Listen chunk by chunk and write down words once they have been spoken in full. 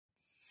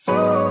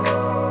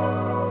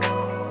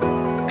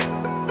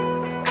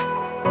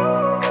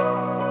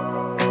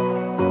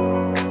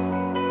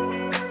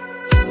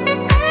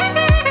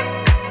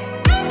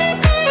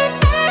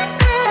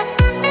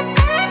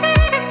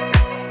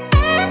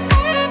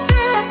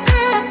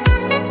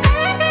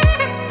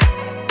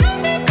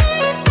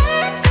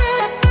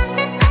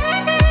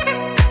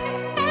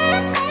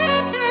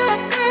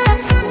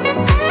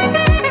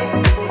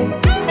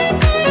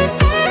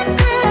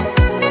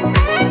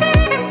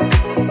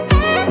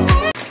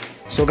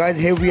So guys,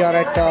 here we are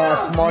at a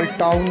small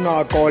town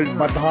called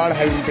Bushahr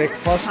having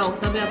breakfast.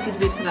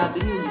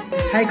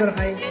 Hi karo,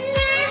 hi.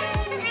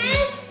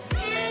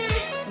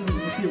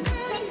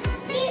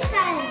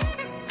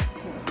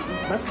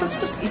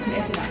 बस इसमें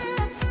ऐसे ना.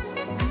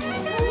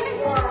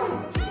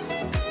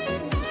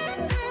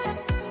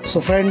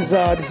 So friends,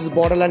 this is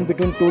borderline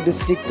between two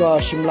districts,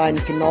 Shimla and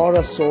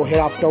Kinnour. So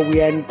hereafter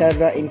we enter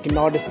in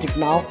Kinnour district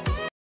now.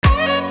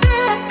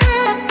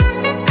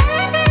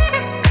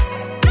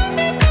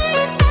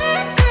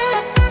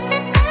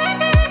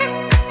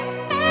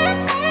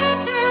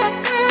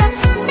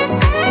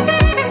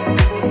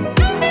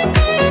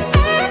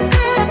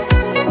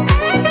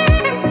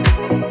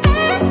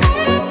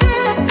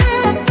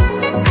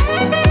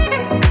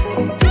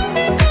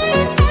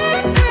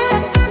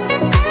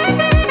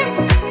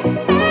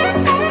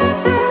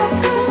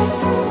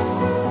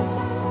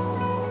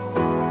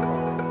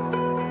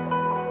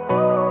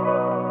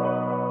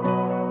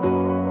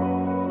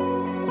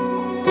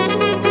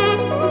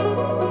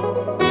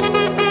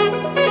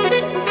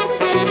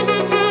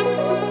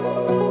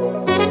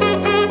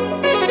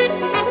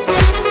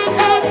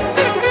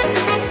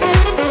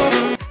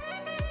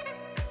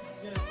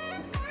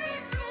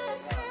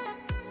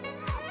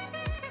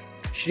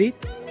 Shri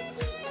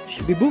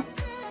Bibu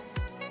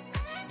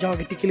जाओ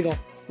आगे टिक्की लगाओ,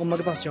 मम्मा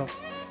के पास जाओ.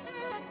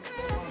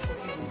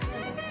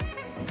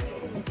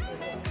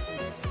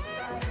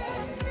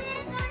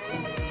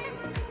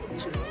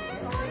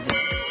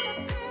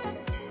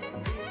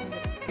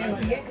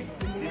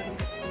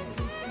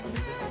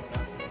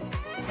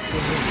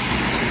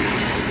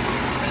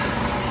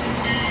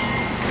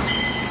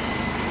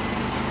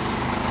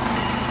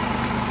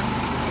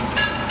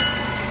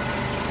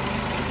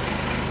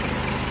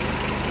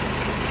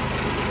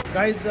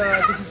 Guys,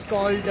 this is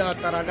called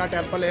Tarana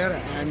Temple here,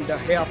 and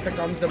here after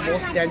comes the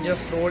most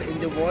dangerous road in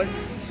the world.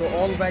 So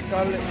all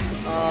vehicle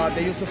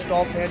they used to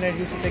stop here and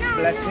used to take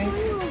blessing,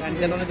 and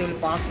then only they will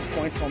pass this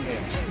point from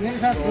here.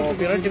 So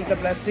we already took the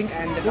blessing,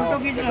 and now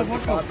we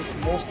will pass this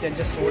most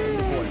dangerous road in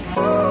the world.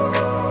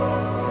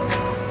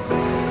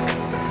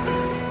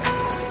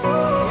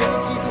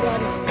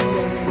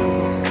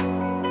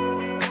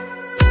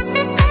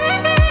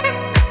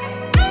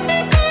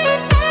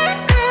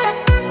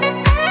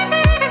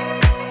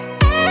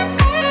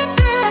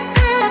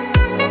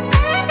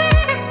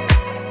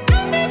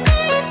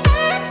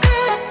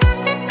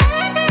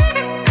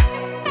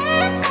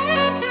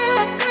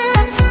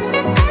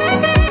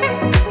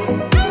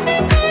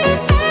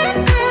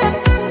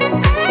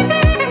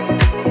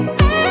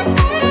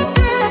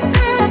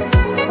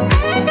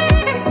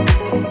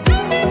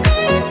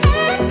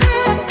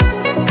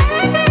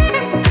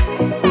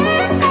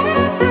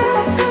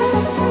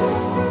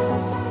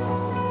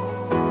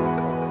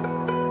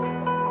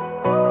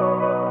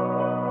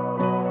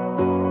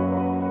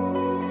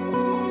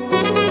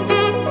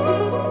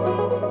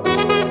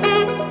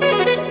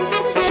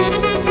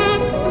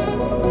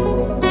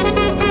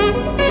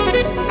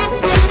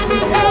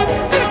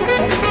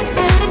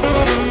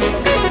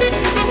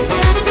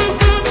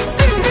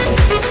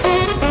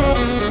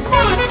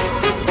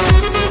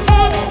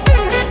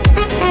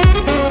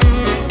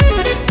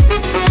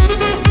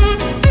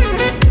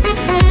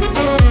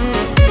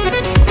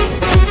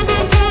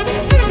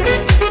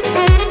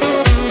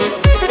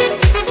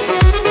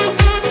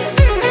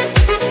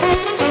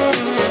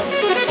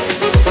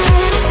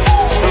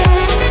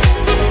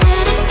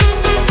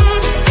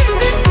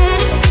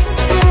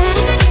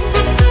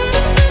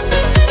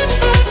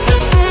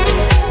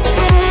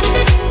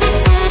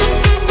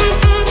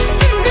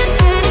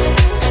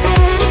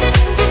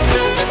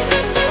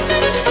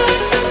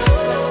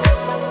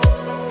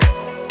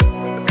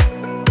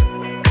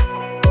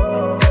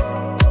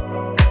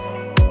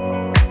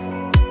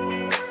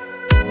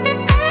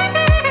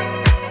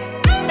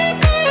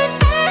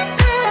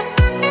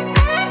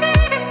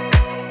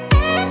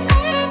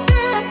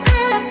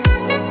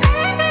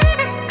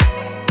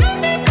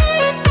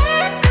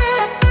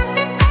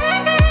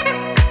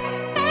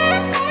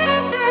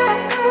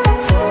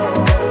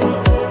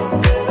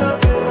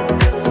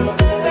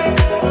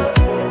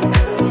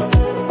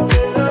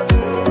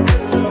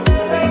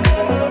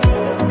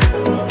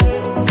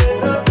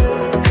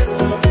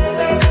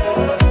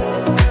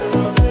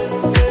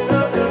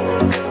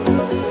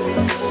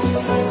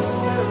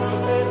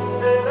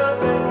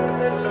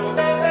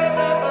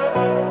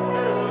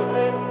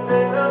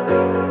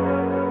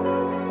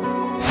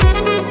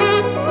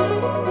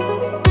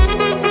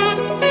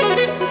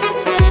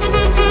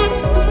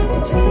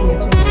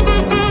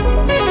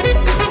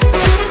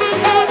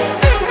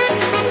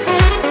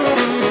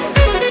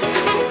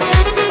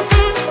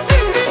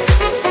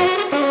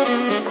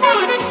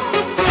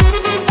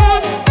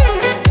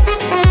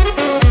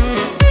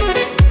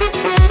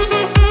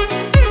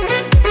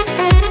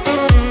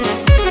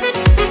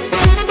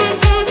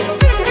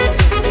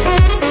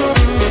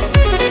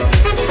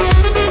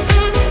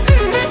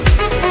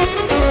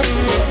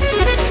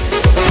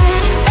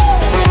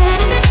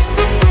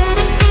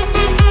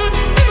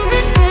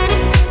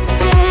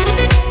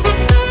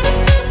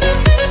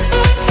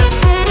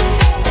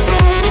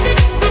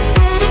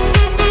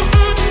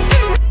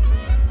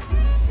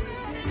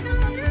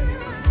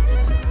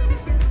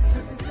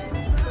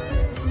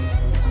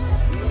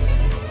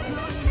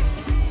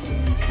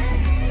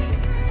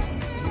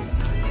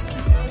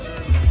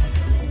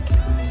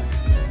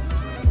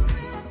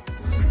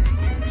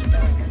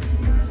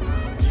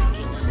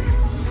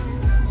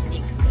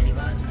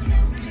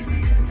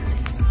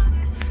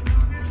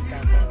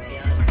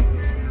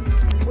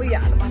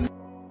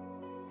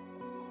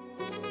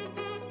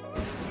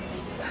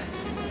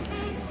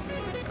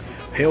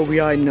 Here we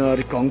are in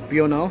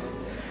Rikongpyo now.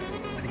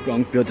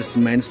 Rikongpyo, this is the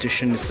main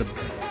station. This is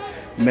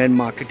the main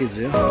market is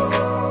here.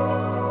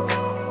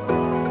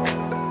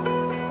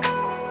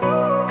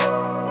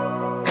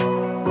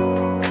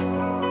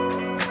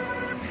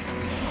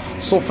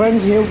 So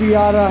friends, here we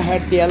are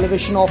at the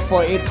elevation of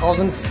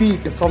 8,000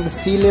 feet from the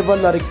sea level,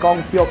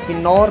 Rikongpyo,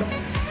 Kinnour.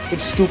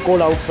 It's too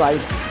cold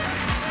outside.